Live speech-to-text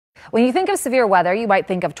When you think of severe weather, you might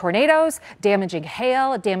think of tornadoes, damaging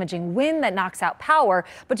hail, damaging wind that knocks out power.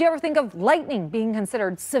 But do you ever think of lightning being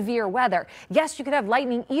considered severe weather? Yes, you could have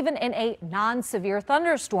lightning even in a non-severe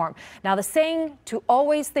thunderstorm. Now, the saying to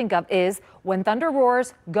always think of is when thunder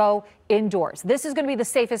roars, go indoors. This is going to be the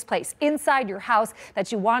safest place inside your house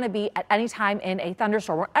that you want to be at any time in a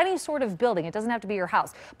thunderstorm or any sort of building. It doesn't have to be your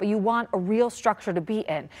house, but you want a real structure to be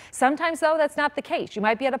in. Sometimes, though, that's not the case. You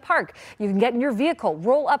might be at a park. You can get in your vehicle,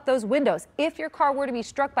 roll up those windows. If your car were to be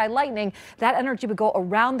struck by lightning, that energy would go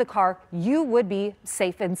around the car. You would be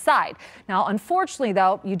safe inside. Now, unfortunately,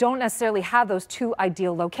 though, you don't necessarily have those two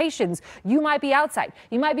ideal locations. You might be outside.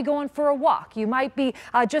 You might be going for a walk. You might be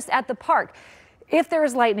just at the park. If there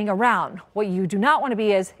is lightning around, what you do not want to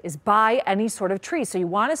be is by any sort of tree. So you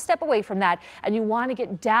want to step away from that and you want to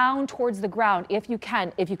get down towards the ground if you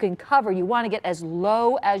can. If you can cover, you want to get as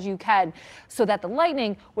low as you can so that the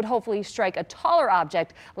lightning would hopefully strike a taller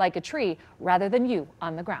object like a tree rather than you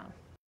on the ground.